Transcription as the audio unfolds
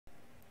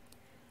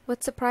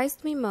What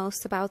surprised me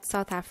most about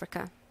South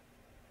Africa.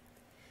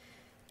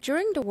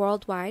 During the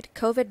worldwide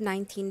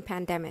COVID-19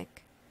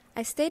 pandemic,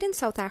 I stayed in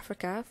South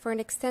Africa for an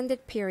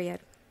extended period.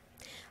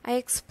 I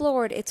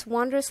explored its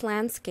wondrous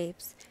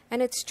landscapes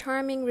and its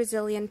charming,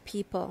 resilient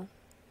people.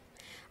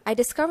 I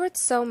discovered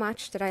so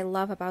much that I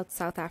love about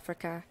South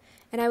Africa,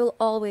 and I will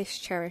always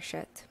cherish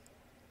it.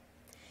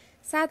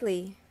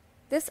 Sadly,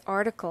 this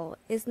article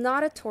is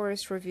not a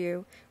tourist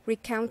review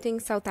recounting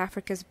South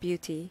Africa's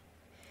beauty.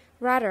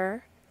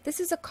 Rather, this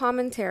is a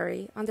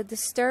commentary on the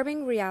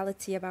disturbing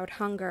reality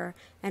about hunger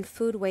and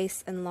food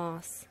waste and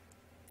loss.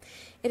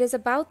 It is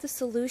about the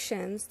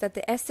solutions that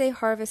the SA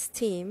Harvest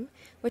team,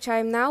 which I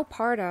am now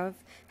part of,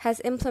 has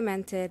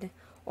implemented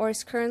or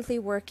is currently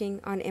working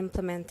on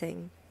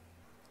implementing.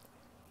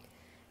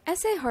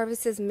 SA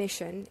Harvest's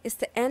mission is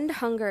to end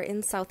hunger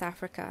in South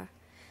Africa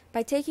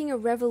by taking a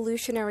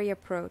revolutionary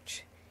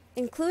approach,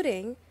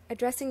 including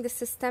addressing the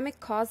systemic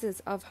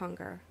causes of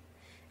hunger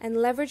and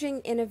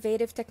leveraging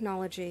innovative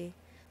technology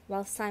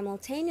while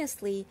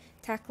simultaneously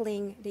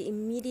tackling the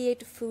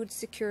immediate food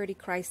security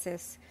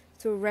crisis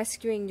through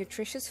rescuing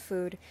nutritious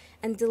food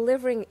and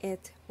delivering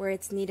it where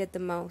it's needed the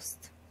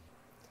most.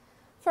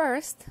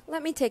 First,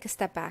 let me take a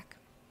step back.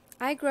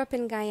 I grew up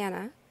in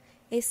Guyana,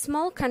 a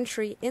small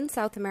country in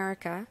South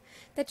America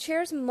that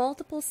shares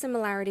multiple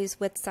similarities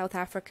with South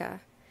Africa,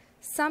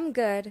 some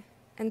good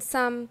and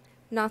some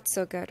not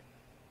so good.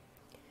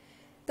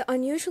 The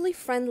unusually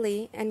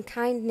friendly and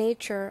kind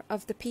nature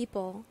of the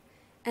people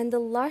and the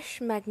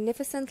lush,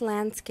 magnificent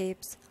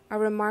landscapes are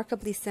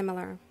remarkably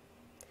similar.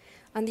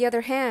 On the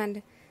other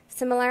hand,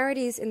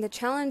 similarities in the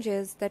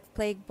challenges that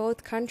plague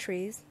both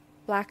countries,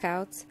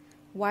 blackouts,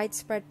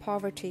 widespread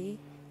poverty,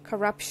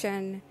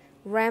 corruption,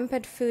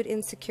 rampant food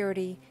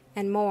insecurity,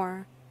 and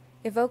more,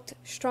 evoked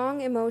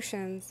strong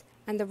emotions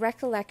and the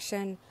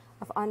recollection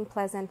of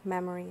unpleasant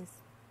memories.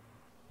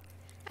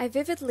 I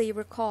vividly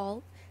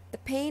recall the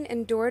pain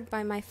endured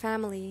by my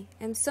family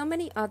and so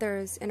many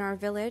others in our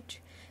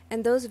village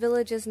and those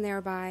villages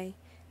nearby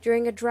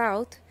during a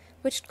drought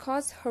which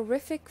caused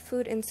horrific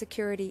food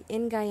insecurity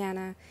in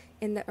Guyana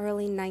in the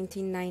early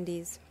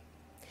 1990s.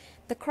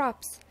 The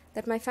crops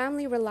that my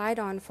family relied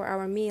on for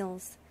our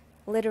meals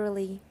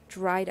literally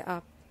dried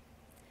up.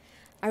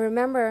 I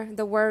remember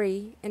the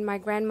worry in my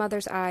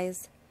grandmother's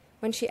eyes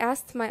when she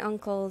asked my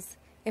uncles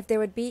if there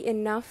would be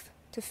enough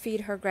to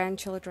feed her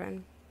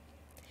grandchildren.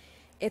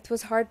 It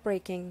was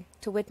heartbreaking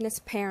to witness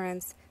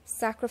parents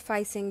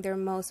sacrificing their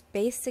most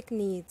basic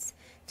needs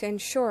to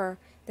ensure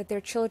that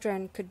their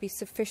children could be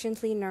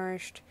sufficiently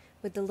nourished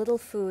with the little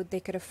food they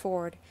could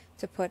afford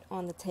to put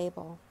on the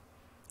table.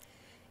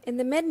 In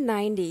the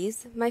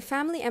mid-90s, my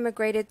family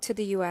emigrated to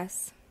the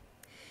U.S.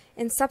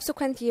 In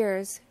subsequent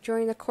years,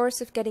 during the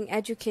course of getting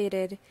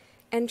educated,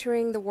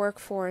 entering the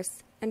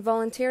workforce, and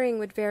volunteering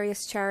with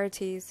various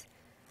charities,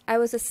 I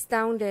was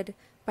astounded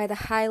by the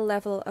high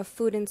level of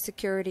food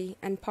insecurity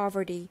and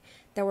poverty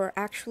that were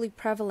actually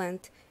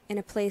prevalent in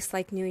a place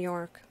like New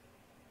York.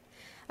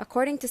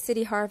 According to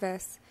City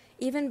Harvest,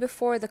 even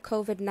before the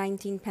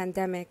COVID-19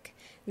 pandemic,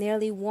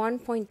 nearly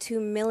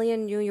 1.2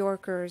 million New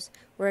Yorkers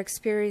were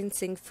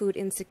experiencing food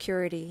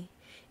insecurity,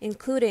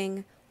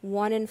 including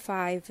 1 in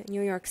 5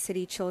 New York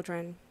City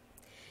children.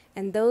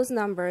 And those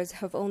numbers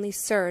have only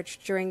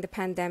surged during the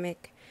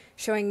pandemic,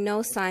 showing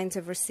no signs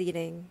of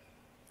receding.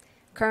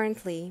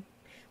 Currently,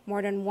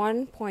 more than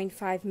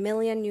 1.5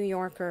 million New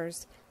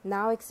Yorkers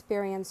now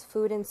experience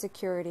food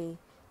insecurity,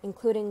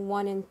 including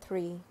 1 in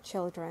 3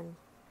 children.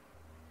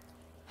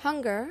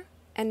 Hunger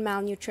and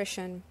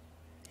malnutrition,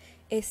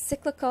 a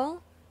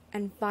cyclical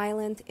and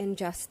violent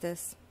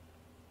injustice.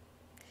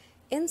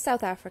 In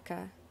South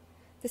Africa,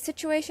 the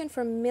situation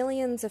for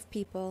millions of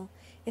people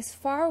is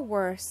far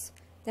worse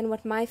than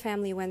what my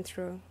family went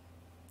through.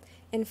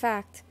 In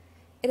fact,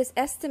 it is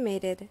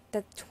estimated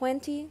that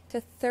 20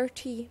 to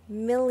 30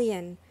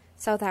 million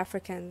South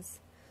Africans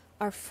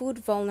are food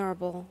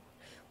vulnerable,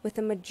 with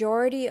the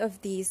majority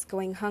of these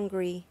going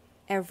hungry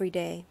every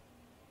day.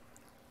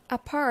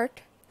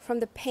 Apart from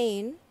the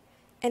pain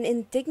and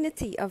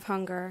indignity of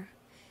hunger,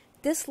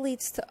 this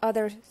leads to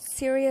other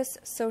serious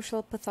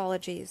social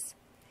pathologies,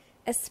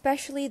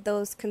 especially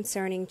those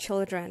concerning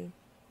children.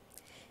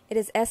 It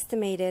is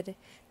estimated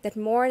that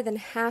more than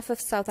half of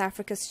South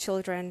Africa's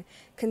children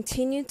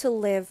continue to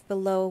live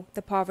below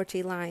the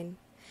poverty line,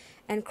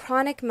 and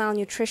chronic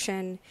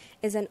malnutrition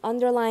is an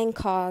underlying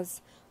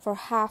cause for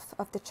half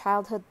of the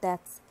childhood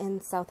deaths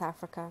in South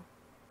Africa.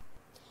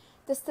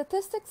 The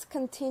statistics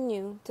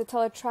continue to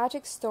tell a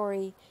tragic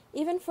story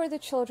even for the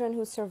children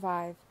who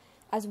survive,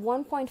 as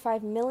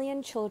 1.5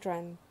 million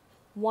children,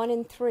 1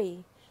 in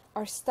 3,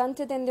 are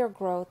stunted in their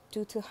growth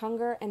due to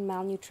hunger and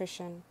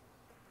malnutrition.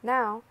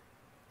 Now,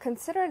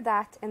 consider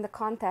that in the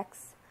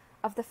context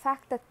of the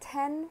fact that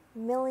 10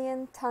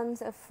 million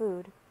tons of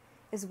food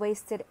is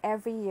wasted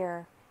every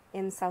year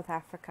in South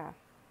Africa.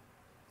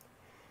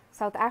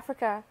 South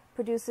Africa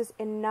produces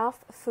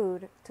enough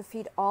food to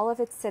feed all of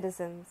its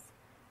citizens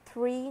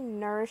 3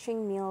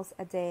 nourishing meals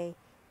a day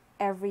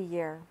every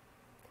year.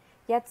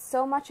 Yet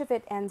so much of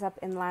it ends up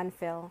in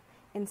landfill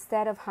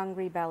instead of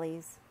hungry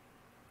bellies.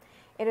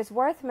 It is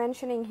worth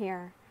mentioning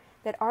here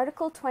that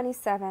Article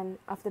 27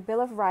 of the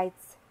Bill of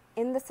Rights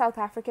in the South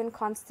African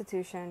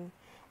Constitution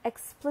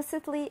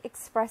explicitly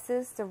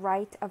expresses the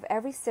right of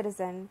every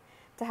citizen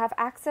to have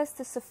access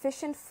to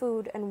sufficient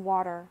food and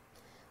water,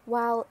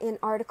 while in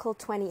Article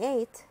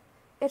 28,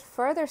 it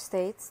further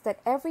states that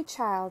every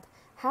child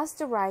has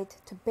the right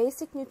to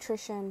basic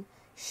nutrition,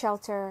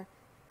 shelter,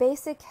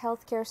 basic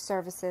healthcare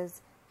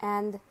services,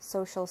 and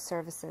social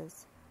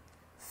services.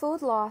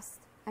 Food loss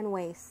and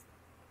waste.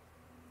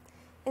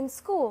 In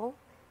school,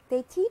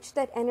 they teach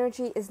that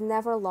energy is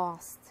never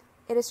lost.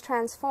 It is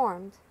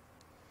transformed.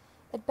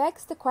 It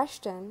begs the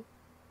question,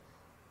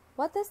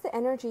 what does the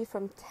energy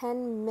from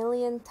 10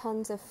 million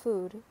tons of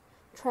food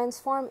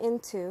transform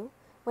into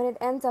when it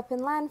ends up in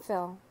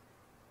landfill?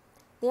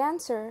 The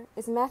answer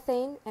is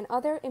methane and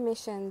other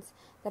emissions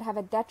that have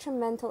a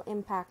detrimental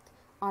impact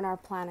on our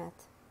planet.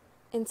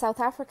 In South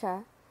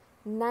Africa,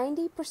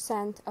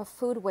 90% of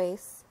food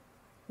waste,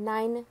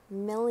 9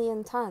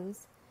 million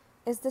tons,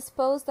 is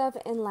disposed of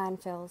in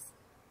landfills.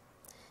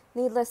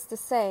 Needless to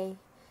say,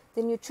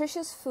 the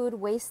nutritious food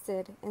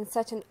wasted in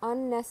such an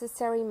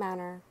unnecessary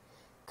manner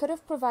could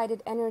have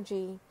provided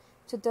energy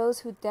to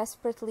those who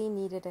desperately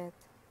needed it.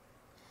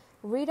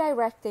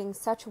 Redirecting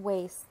such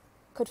waste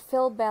could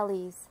fill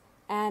bellies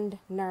and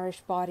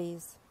nourish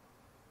bodies.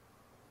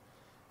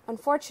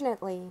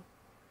 Unfortunately,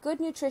 good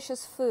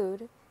nutritious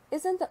food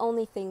isn't the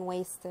only thing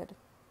wasted.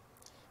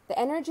 The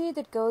energy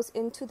that goes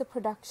into the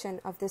production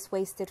of this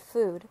wasted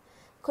food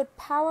could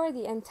power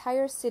the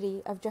entire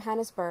city of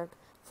Johannesburg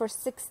for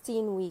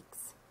 16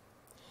 weeks.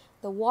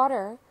 The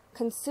water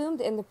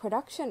consumed in the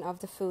production of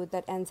the food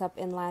that ends up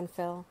in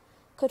landfill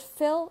could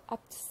fill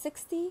up to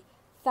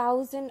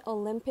 60,000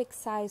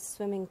 Olympic-sized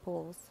swimming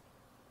pools.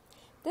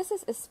 This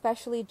is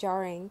especially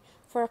jarring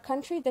for a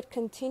country that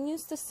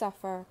continues to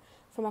suffer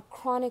from a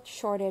chronic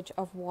shortage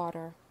of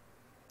water.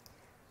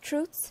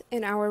 Truths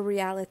in our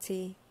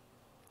reality.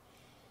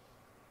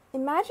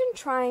 Imagine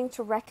trying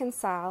to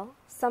reconcile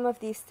some of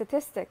these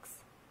statistics.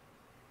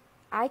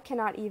 I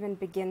cannot even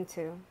begin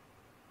to.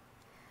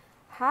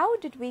 How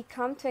did we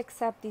come to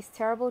accept these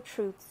terrible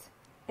truths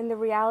in the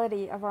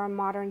reality of our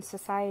modern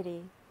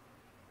society?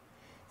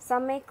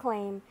 Some may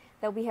claim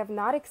that we have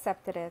not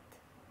accepted it,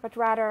 but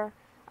rather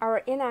our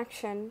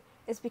inaction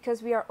is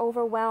because we are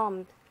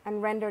overwhelmed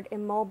and rendered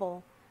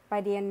immobile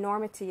by the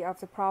enormity of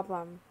the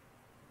problem.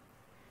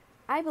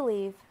 I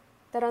believe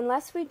that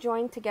unless we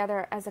join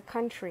together as a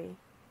country,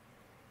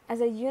 as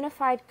a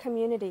unified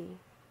community,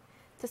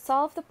 to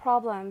solve the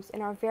problems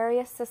in our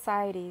various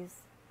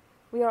societies,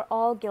 we are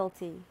all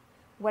guilty,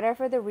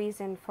 whatever the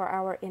reason for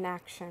our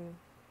inaction.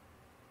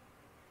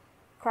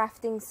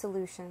 Crafting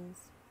solutions.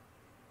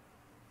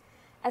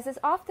 As is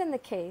often the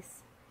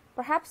case,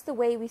 perhaps the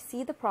way we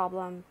see the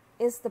problem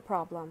is the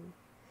problem,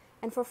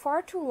 and for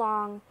far too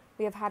long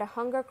we have had a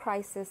hunger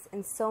crisis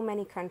in so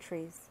many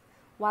countries,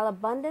 while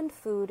abundant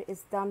food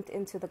is dumped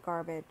into the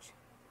garbage.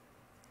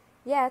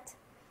 Yet,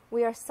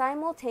 we are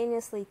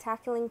simultaneously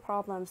tackling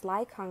problems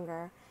like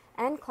hunger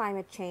and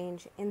climate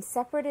change in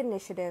separate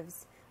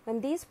initiatives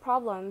when these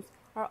problems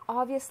are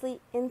obviously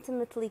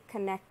intimately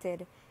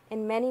connected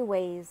in many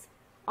ways,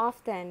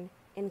 often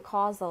in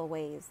causal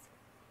ways.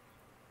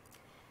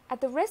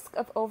 At the risk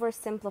of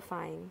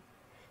oversimplifying,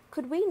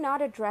 could we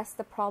not address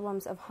the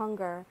problems of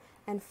hunger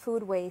and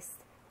food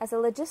waste as a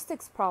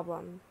logistics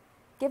problem,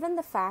 given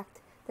the fact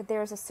that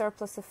there is a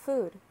surplus of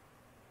food?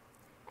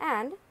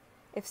 And,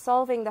 if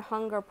solving the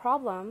hunger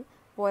problem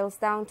boils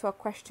down to a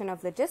question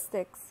of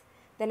logistics,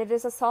 then it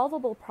is a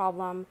solvable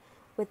problem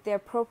with the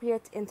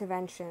appropriate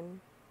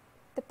intervention.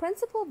 The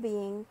principle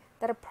being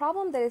that a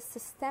problem that is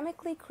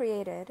systemically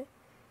created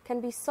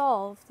can be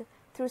solved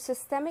through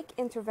systemic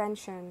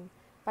intervention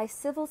by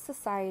civil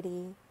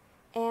society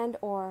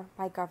and/or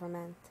by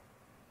government.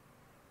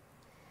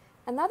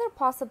 Another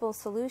possible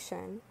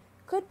solution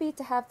could be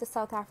to have the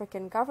South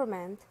African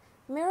government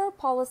mirror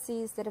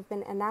policies that have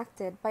been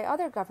enacted by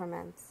other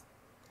governments.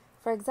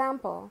 For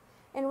example,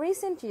 in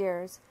recent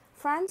years,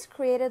 France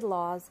created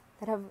laws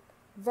that have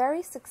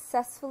very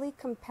successfully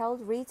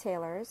compelled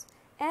retailers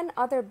and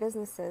other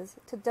businesses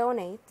to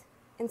donate,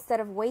 instead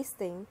of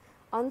wasting,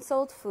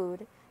 unsold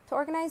food to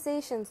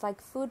organizations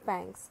like food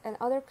banks and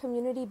other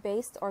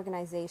community-based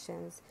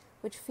organizations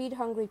which feed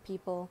hungry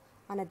people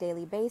on a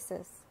daily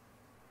basis.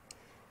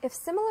 If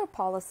similar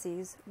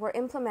policies were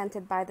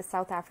implemented by the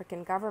South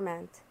African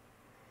government,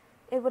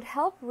 it would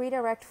help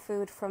redirect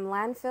food from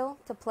landfill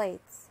to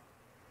plates,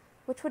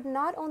 which would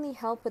not only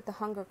help with the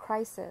hunger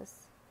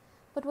crisis,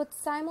 but would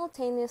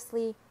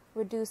simultaneously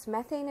reduce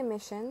methane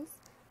emissions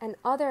and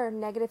other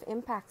negative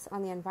impacts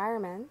on the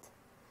environment,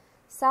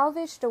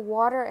 salvage the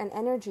water and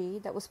energy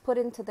that was put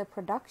into the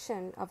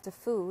production of the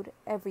food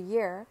every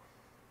year,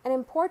 and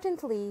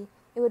importantly,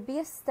 it would be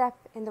a step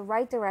in the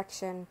right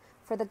direction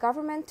for the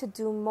government to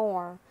do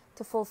more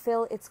to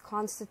fulfill its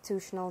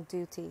constitutional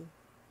duty.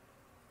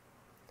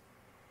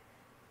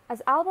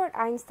 As Albert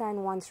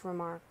Einstein once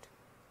remarked,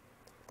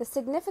 the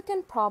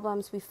significant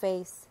problems we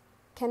face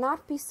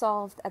cannot be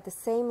solved at the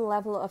same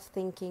level of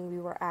thinking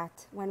we were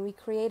at when we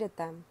created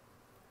them.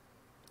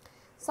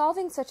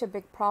 Solving such a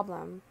big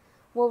problem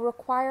will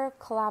require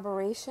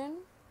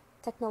collaboration,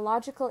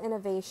 technological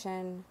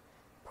innovation,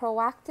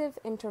 proactive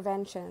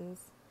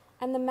interventions,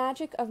 and the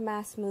magic of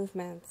mass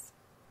movements.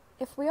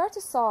 If we are to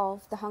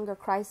solve the hunger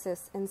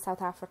crisis in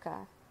South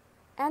Africa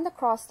and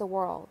across the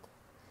world,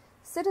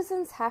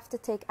 citizens have to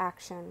take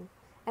action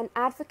and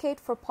advocate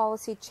for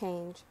policy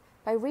change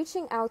by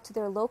reaching out to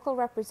their local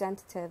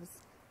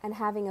representatives and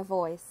having a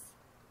voice.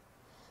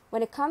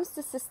 When it comes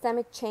to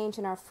systemic change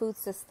in our food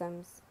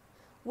systems,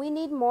 we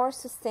need more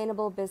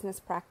sustainable business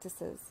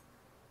practices.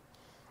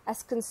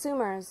 As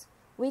consumers,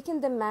 we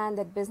can demand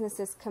that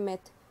businesses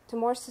commit to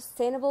more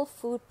sustainable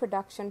food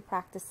production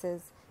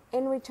practices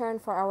in return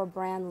for our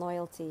brand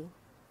loyalty.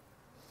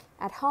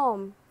 At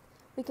home,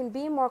 we can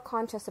be more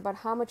conscious about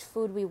how much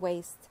food we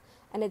waste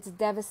and its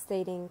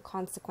devastating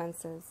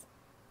consequences.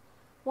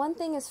 One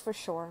thing is for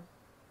sure: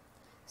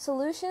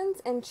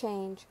 solutions and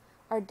change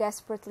are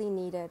desperately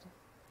needed.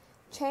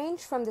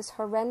 Change from this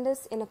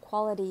horrendous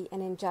inequality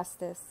and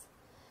injustice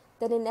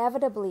that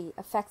inevitably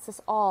affects us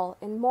all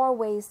in more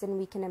ways than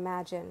we can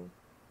imagine.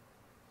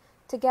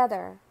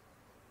 Together,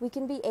 we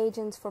can be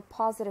agents for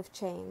positive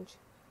change.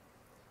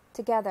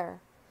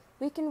 Together,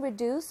 we can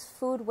reduce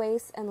food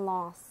waste and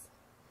loss.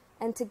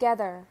 And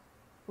together,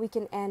 we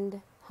can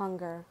end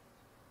hunger.